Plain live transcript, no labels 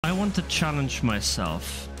I want to challenge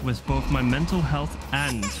myself with both my mental health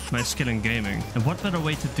and my skill in gaming. And what better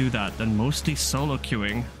way to do that than mostly solo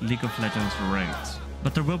queuing League of Legends ranked?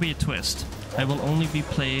 But there will be a twist. I will only be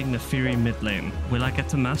playing NAAFIRI mid lane. Will I get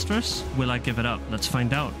to Masters? Will I give it up? Let's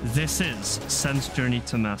find out. This is Sen's Journey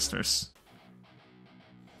to Masters.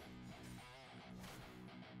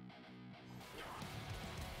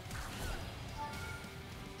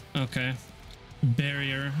 Okay.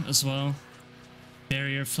 Barrier as well.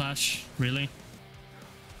 Barrier flash, really?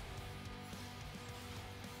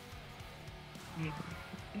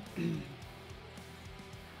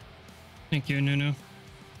 Thank you, Nunu.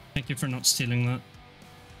 Thank you for not stealing that.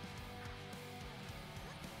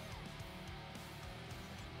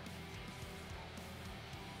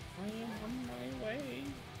 I am on my way.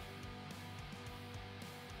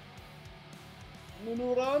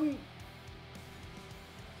 Nunu, run!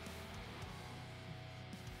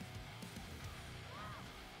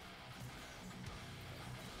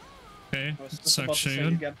 Okay, it's actually good.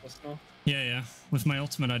 good. You get this, no? Yeah. With my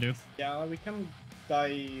ultimate, I do. Yeah, we can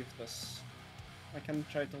dive this. I can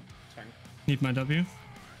try to tank. Need my W?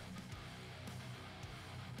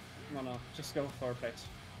 No, just go for a plate.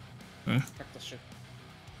 Okay. Fuck this shit.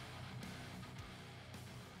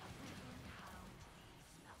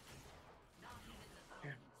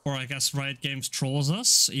 Or I guess Riot Games trolls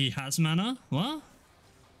us. He has mana. What?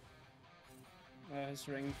 His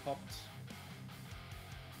ring popped.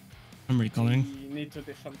 I'm recalling. We need to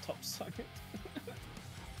defend top side.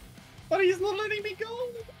 But he's not letting me go!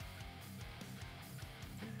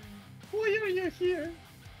 Why are you here?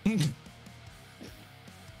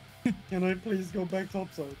 Can I please go back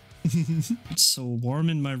topside? It's so warm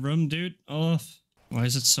in my room, dude. Oh, why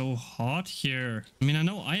is it so hot here? I mean, I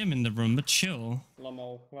know I am in the room, but chill.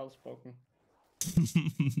 Lomo, well spoken.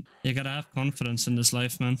 You gotta have confidence in this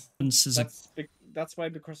life, man. This is That's why,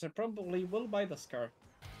 because I probably will buy this car.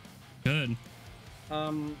 good.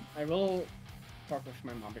 I will talk with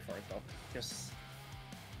my mom before I go, because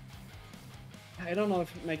I don't know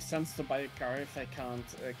if it makes sense to buy a car if I can't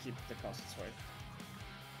keep the costs right.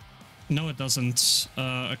 No, it doesn't.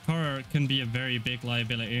 A car can be a very big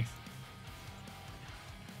liability.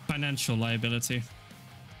 Financial liability.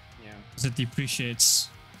 Yeah. Because it depreciates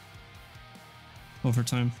over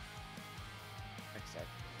time.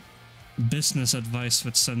 Exactly. Business advice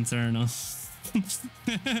with Centerna.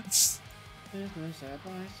 Business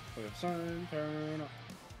advice with Centerna.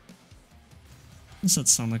 Does that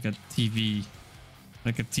sound like a TV?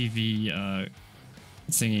 Like a TV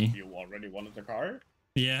thingy? You already wanted a car?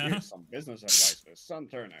 Yeah. Here's some business advice with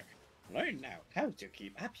Centerna. Learn now how to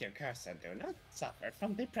keep up your cars and do not suffer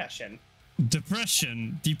from depression.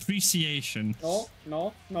 Depression, depreciation. No.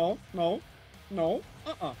 Nuh-uh.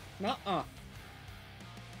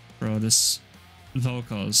 Bro, this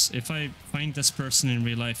Vel'koz. If I find this person in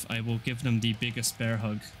real life, I will give them the biggest bear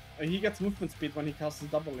hug. He gets movement speed when he casts his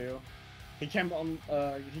W. He came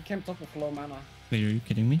top of low mana. Wait, are you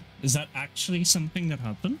kidding me? Is that actually something that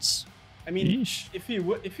happens? I mean, Yeesh. if he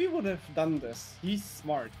would have done this, he's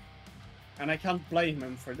smart, and I can't blame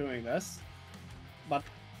him for doing this. But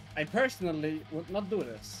I personally would not do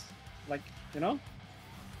this. Like, you know?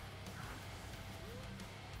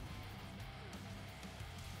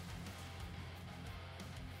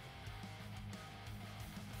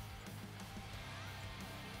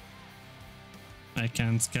 I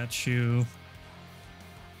can't catch you.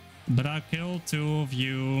 But I killed two of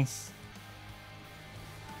you.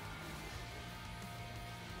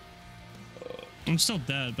 I'm still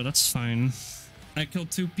dead, but that's fine. I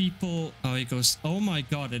killed two people. Oh, he goes, oh my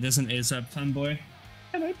god, it is an Azzap fanboy.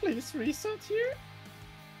 Can I please reset here?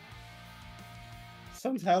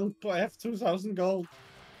 Send help, I have 2,000 gold.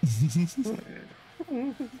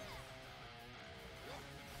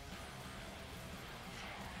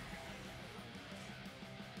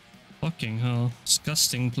 Fucking hell.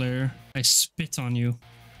 Disgusting player. I spit on you.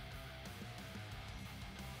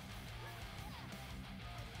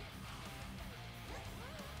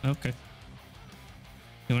 Okay.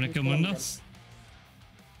 You wanna kill Mundo?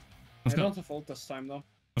 I don't have ult this time though.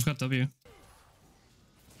 I've got W.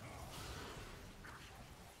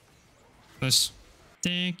 Nice.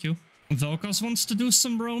 Thank you. Vel'koz wants to do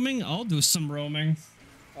some roaming? I'll do some roaming.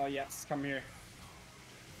 Oh yes, come here.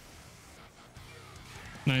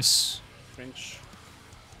 Nice. Fringe.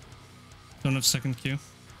 Don't have second Q.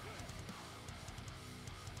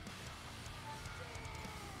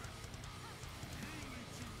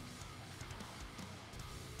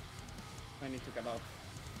 I need to get out.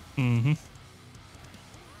 Mm-hmm.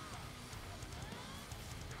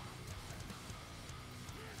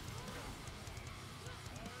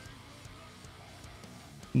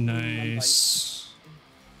 Nice.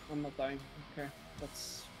 I'm not dying. Okay,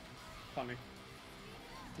 that's funny.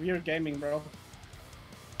 We are gaming, bro.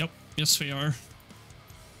 Yep, yes we are.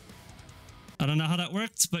 I don't know how that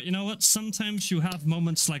worked, but you know what? Sometimes you have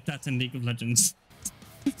moments like that in League of Legends.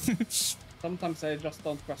 Sometimes I just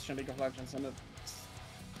don't question League of Legends and it's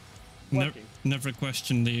working. Never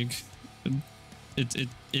question League.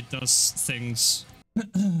 It does things.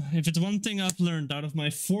 If it's one thing I've learned out of my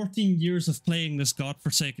 14 years of playing this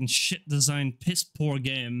godforsaken shit-designed piss-poor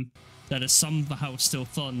game that is somehow still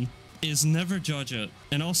fun, is never judge it.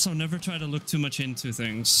 And also never try to look too much into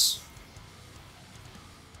things.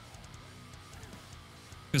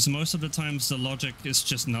 Because most of the times the logic is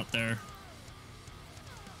just not there.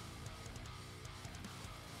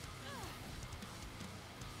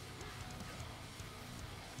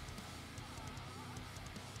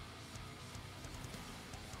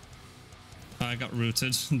 I got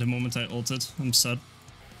rooted the moment I ulted. I'm sad.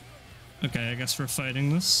 Okay, I guess we're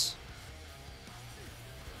fighting this.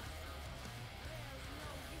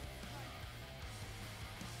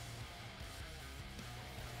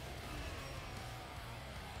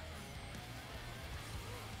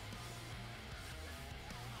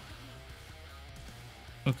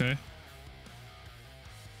 Okay.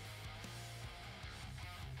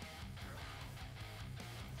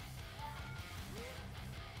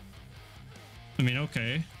 I mean,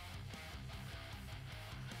 okay.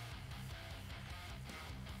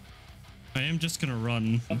 I am just gonna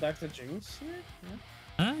run. Back to Jinx here?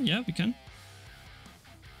 Yeah. Yeah, we can.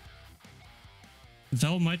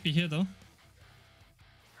 Vel might be here though.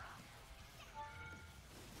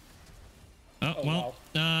 Oh well,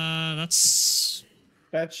 wow. That's...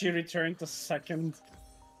 Bet she returned the second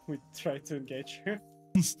we tried to engage her.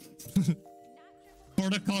 For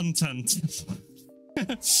the content.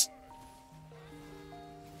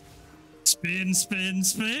 Spin, spin,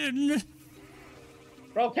 spin!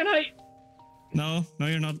 Bro, can I? No, no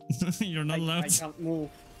you're not. You're not allowed. I can't move.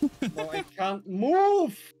 Bro, I can't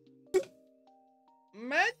move!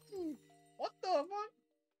 Man! What the fuck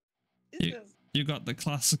is this? You got the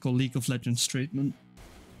classical League of Legends treatment.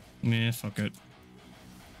 Yeah, fuck it.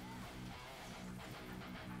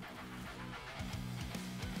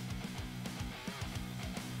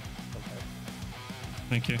 Okay.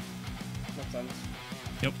 Thank you. Makes sense.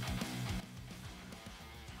 Yep.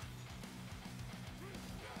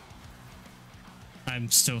 I'm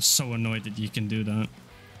still so annoyed that you can do that.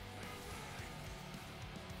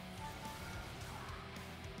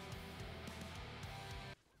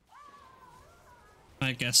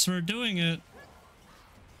 I guess we're doing it.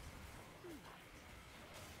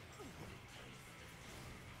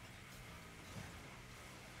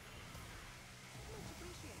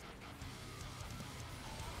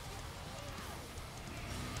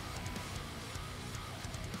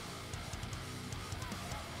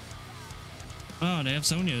 Oh, they have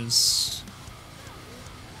Sonya's.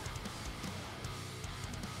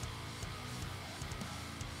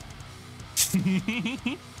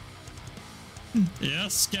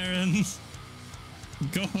 Yes, Karen.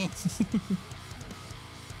 Go.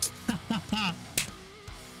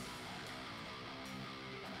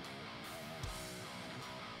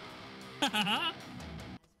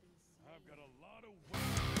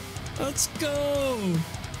 Let's go.